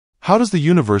How does the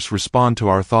universe respond to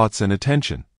our thoughts and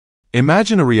attention?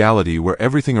 Imagine a reality where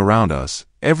everything around us,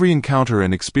 every encounter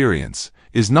and experience,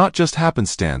 is not just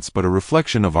happenstance but a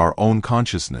reflection of our own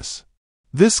consciousness.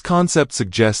 This concept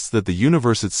suggests that the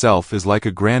universe itself is like a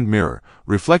grand mirror,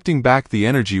 reflecting back the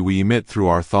energy we emit through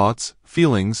our thoughts,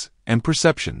 feelings, and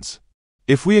perceptions.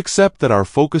 If we accept that our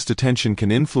focused attention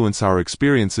can influence our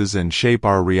experiences and shape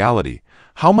our reality,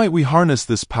 how might we harness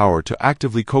this power to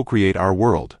actively co-create our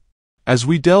world? As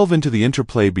we delve into the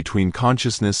interplay between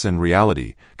consciousness and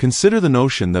reality, consider the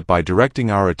notion that by directing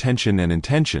our attention and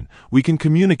intention, we can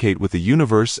communicate with the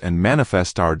universe and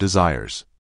manifest our desires.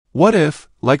 What if,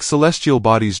 like celestial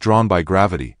bodies drawn by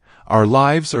gravity, our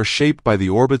lives are shaped by the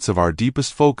orbits of our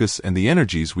deepest focus and the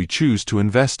energies we choose to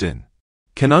invest in?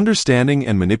 Can understanding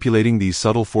and manipulating these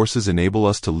subtle forces enable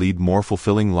us to lead more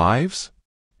fulfilling lives?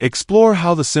 Explore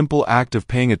how the simple act of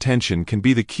paying attention can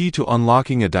be the key to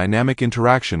unlocking a dynamic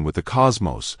interaction with the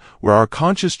cosmos, where our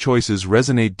conscious choices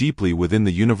resonate deeply within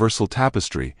the universal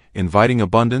tapestry, inviting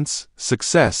abundance,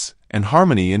 success, and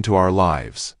harmony into our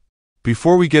lives.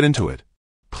 Before we get into it,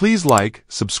 please like,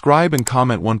 subscribe, and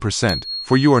comment 1%,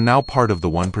 for you are now part of the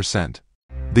 1%.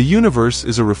 The universe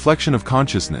is a reflection of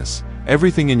consciousness.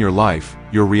 Everything in your life,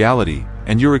 your reality,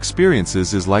 and your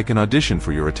experiences is like an audition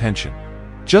for your attention.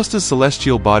 Just as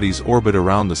celestial bodies orbit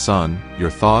around the sun, your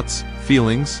thoughts,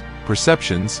 feelings,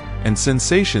 perceptions, and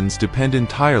sensations depend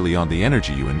entirely on the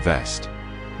energy you invest.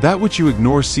 That which you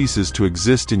ignore ceases to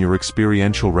exist in your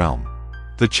experiential realm.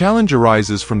 The challenge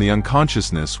arises from the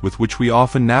unconsciousness with which we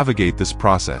often navigate this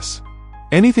process.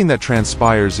 Anything that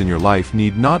transpires in your life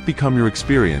need not become your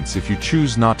experience if you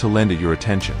choose not to lend it your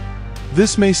attention.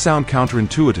 This may sound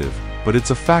counterintuitive, but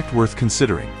it's a fact worth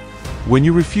considering. When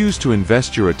you refuse to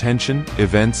invest your attention,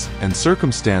 events and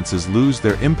circumstances lose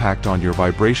their impact on your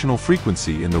vibrational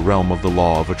frequency in the realm of the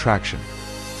law of attraction.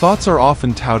 Thoughts are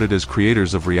often touted as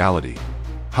creators of reality.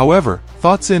 However,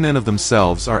 thoughts in and of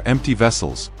themselves are empty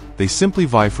vessels. They simply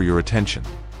vie for your attention.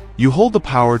 You hold the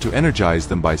power to energize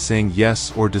them by saying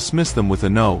yes or dismiss them with a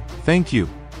no, thank you.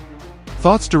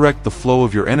 Thoughts direct the flow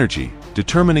of your energy,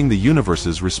 determining the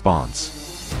universe's response.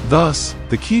 Thus,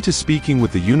 the key to speaking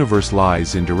with the universe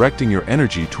lies in directing your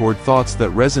energy toward thoughts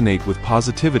that resonate with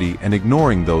positivity and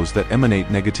ignoring those that emanate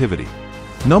negativity.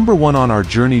 Number 1 on our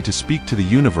journey to speak to the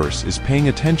universe is paying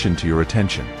attention to your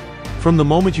attention. From the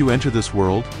moment you enter this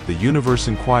world, the universe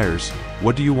inquires,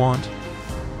 "What do you want?"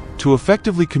 To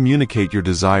effectively communicate your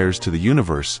desires to the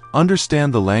universe,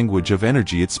 understand the language of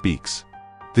energy it speaks.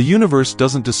 The universe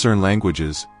doesn't discern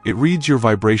languages, it reads your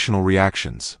vibrational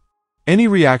reactions. Any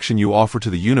reaction you offer to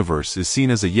the universe is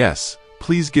seen as a yes,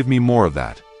 please give me more of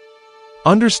that.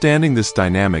 Understanding this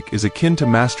dynamic is akin to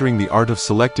mastering the art of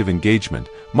selective engagement,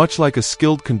 much like a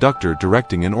skilled conductor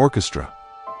directing an orchestra.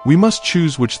 We must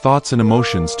choose which thoughts and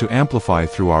emotions to amplify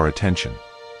through our attention.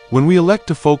 When we elect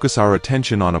to focus our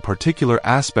attention on a particular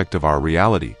aspect of our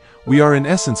reality, we are in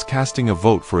essence casting a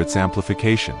vote for its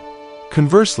amplification.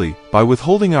 Conversely, by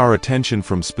withholding our attention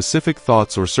from specific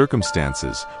thoughts or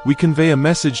circumstances, we convey a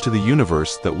message to the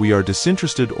universe that we are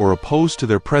disinterested or opposed to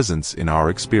their presence in our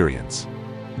experience.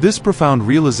 This profound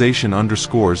realization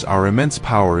underscores our immense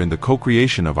power in the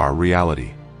co-creation of our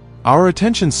reality. Our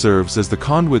attention serves as the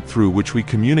conduit through which we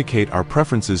communicate our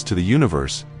preferences to the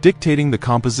universe, dictating the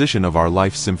composition of our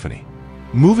life symphony.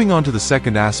 Moving on to the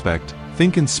second aspect,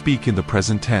 think and speak in the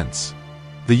present tense.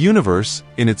 The universe,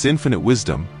 in its infinite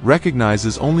wisdom,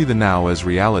 recognizes only the now as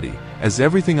reality, as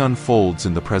everything unfolds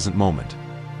in the present moment.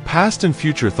 Past and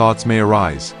future thoughts may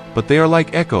arise, but they are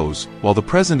like echoes, while the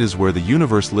present is where the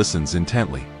universe listens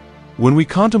intently. When we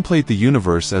contemplate the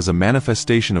universe as a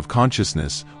manifestation of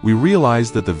consciousness, we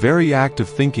realize that the very act of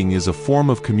thinking is a form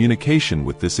of communication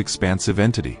with this expansive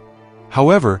entity.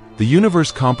 However, the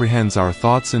universe comprehends our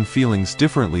thoughts and feelings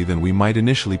differently than we might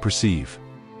initially perceive.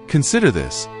 Consider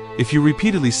this. If you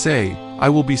repeatedly say, "I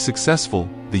will be successful,"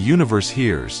 the universe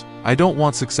hears, "I don't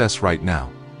want success right now."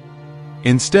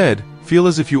 Instead, feel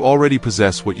as if you already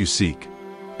possess what you seek.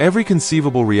 Every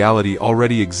conceivable reality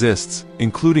already exists,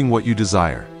 including what you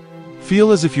desire.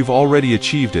 Feel as if you've already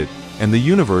achieved it, and the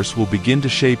universe will begin to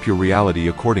shape your reality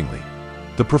accordingly.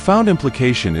 The profound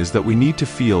implication is that we need to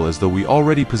feel as though we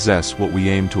already possess what we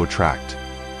aim to attract.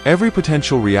 Every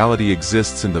potential reality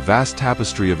exists in the vast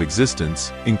tapestry of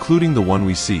existence, including the one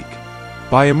we seek.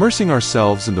 By immersing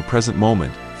ourselves in the present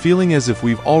moment, feeling as if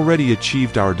we've already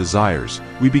achieved our desires,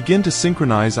 we begin to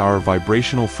synchronize our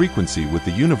vibrational frequency with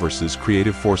the universe's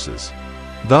creative forces.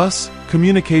 Thus,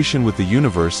 communication with the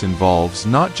universe involves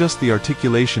not just the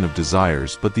articulation of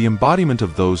desires but the embodiment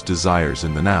of those desires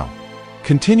in the now.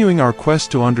 Continuing our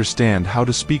quest to understand how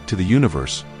to speak to the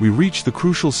universe, we reach the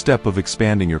crucial step of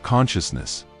expanding your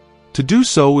consciousness. To do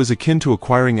so is akin to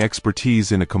acquiring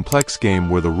expertise in a complex game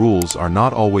where the rules are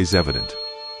not always evident.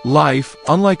 Life,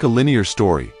 unlike a linear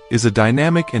story, is a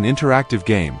dynamic and interactive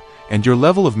game, and your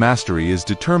level of mastery is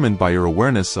determined by your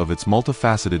awareness of its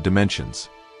multifaceted dimensions.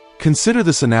 Consider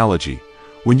this analogy.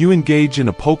 When you engage in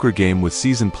a poker game with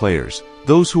seasoned players,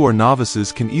 those who are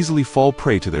novices can easily fall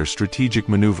prey to their strategic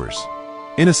maneuvers.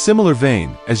 In a similar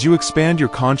vein, as you expand your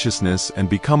consciousness and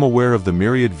become aware of the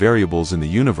myriad variables in the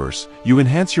universe, you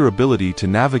enhance your ability to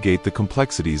navigate the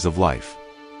complexities of life.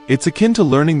 It's akin to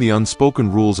learning the unspoken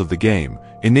rules of the game,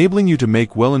 enabling you to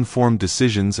make well-informed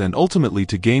decisions and ultimately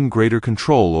to gain greater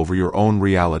control over your own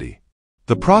reality.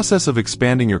 The process of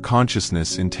expanding your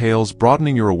consciousness entails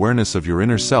broadening your awareness of your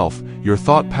inner self, your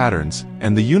thought patterns,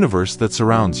 and the universe that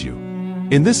surrounds you.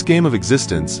 In this game of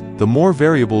existence, the more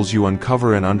variables you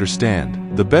uncover and understand,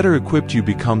 the better equipped you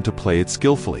become to play it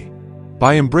skillfully.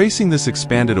 By embracing this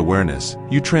expanded awareness,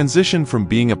 you transition from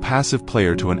being a passive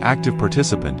player to an active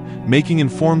participant, making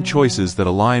informed choices that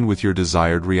align with your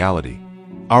desired reality.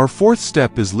 Our fourth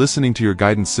step is listening to your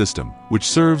guidance system, which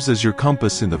serves as your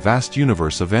compass in the vast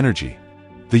universe of energy.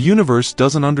 The universe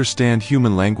doesn't understand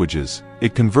human languages,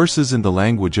 it converses in the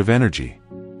language of energy.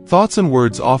 Thoughts and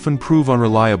words often prove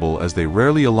unreliable as they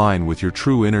rarely align with your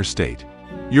true inner state.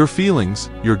 Your feelings,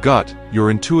 your gut, your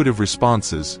intuitive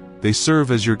responses, they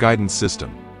serve as your guidance system.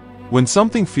 When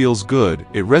something feels good,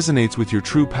 it resonates with your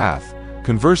true path.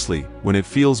 Conversely, when it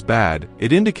feels bad,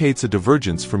 it indicates a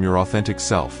divergence from your authentic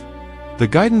self. The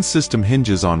guidance system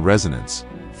hinges on resonance.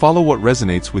 Follow what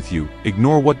resonates with you,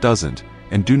 ignore what doesn't,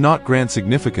 and do not grant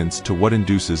significance to what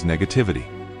induces negativity.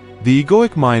 The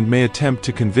egoic mind may attempt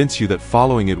to convince you that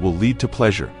following it will lead to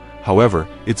pleasure. However,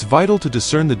 it's vital to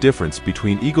discern the difference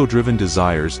between ego-driven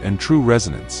desires and true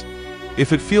resonance.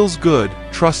 If it feels good,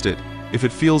 trust it. If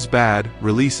it feels bad,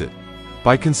 release it.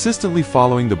 By consistently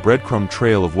following the breadcrumb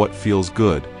trail of what feels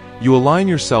good, you align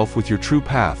yourself with your true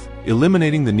path,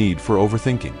 eliminating the need for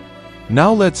overthinking.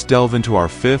 Now let's delve into our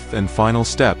fifth and final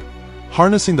step,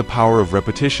 harnessing the power of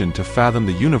repetition to fathom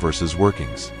the universe's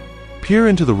workings. Peer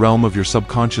into the realm of your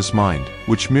subconscious mind,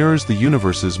 which mirrors the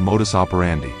universe's modus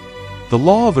operandi. The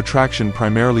law of attraction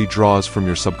primarily draws from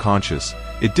your subconscious.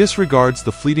 It disregards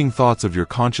the fleeting thoughts of your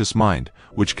conscious mind,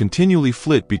 which continually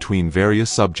flit between various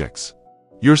subjects.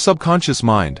 Your subconscious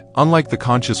mind, unlike the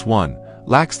conscious one,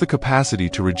 lacks the capacity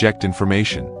to reject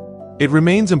information. It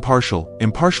remains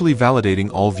impartially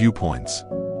validating all viewpoints.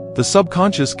 The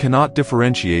subconscious cannot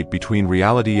differentiate between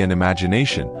reality and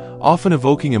imagination, often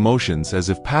evoking emotions as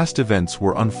if past events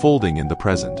were unfolding in the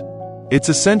present. It's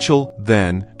essential,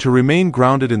 then, to remain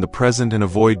grounded in the present and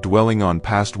avoid dwelling on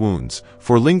past wounds,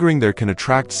 for lingering there can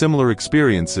attract similar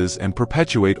experiences and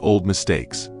perpetuate old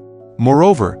mistakes.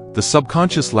 Moreover, the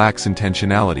subconscious lacks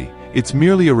intentionality. It's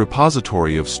merely a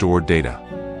repository of stored data.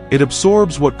 It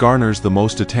absorbs what garners the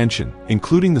most attention,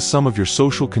 including the sum of your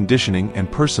social conditioning and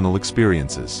personal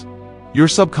experiences. Your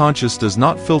subconscious does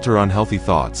not filter unhealthy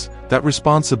thoughts. That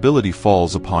responsibility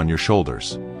falls upon your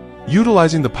shoulders.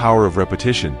 Utilizing the power of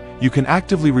repetition, you can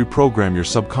actively reprogram your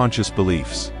subconscious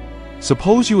beliefs.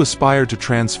 Suppose you aspire to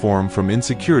transform from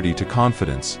insecurity to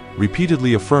confidence.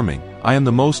 Repeatedly affirming, "I am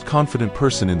the most confident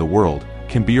person in the world,"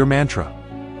 can be your mantra.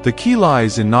 The key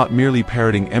lies in not merely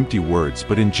parroting empty words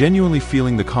but in genuinely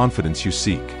feeling the confidence you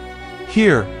seek.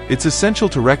 Here, it's essential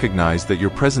to recognize that your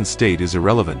present state is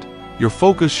irrelevant. Your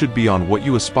focus should be on what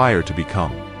you aspire to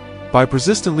become. By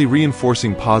persistently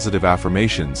reinforcing positive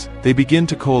affirmations, they begin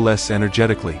to coalesce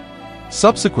energetically.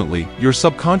 Subsequently, your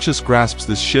subconscious grasps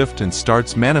this shift and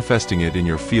starts manifesting it in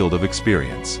your field of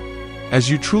experience. As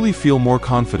you truly feel more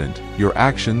confident, your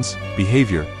actions,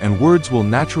 behavior, and words will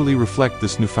naturally reflect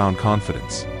this newfound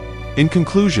confidence. In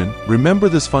conclusion, remember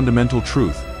this fundamental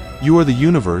truth: you are the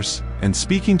universe, and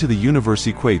speaking to the universe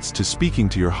equates to speaking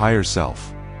to your higher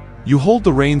self. You hold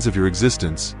the reins of your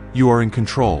existence, you are in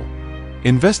control.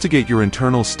 Investigate your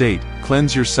internal state,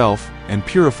 cleanse yourself, and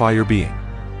purify your being.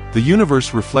 The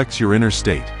universe reflects your inner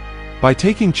state. By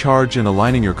taking charge and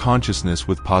aligning your consciousness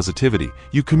with positivity,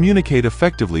 you communicate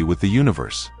effectively with the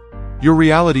universe. Your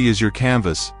reality is your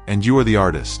canvas, and you are the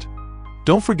artist.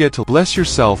 Don't forget to bless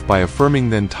yourself by affirming,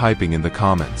 then typing in the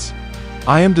comments,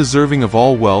 "I am deserving of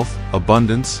all wealth,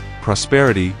 abundance,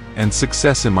 prosperity, and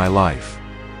success in my life."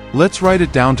 Let's write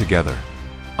it down together.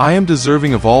 I am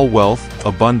deserving of all wealth,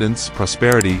 abundance,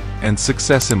 prosperity, and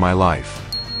success in my life.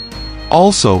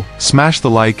 Also, smash the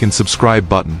like and subscribe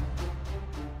button.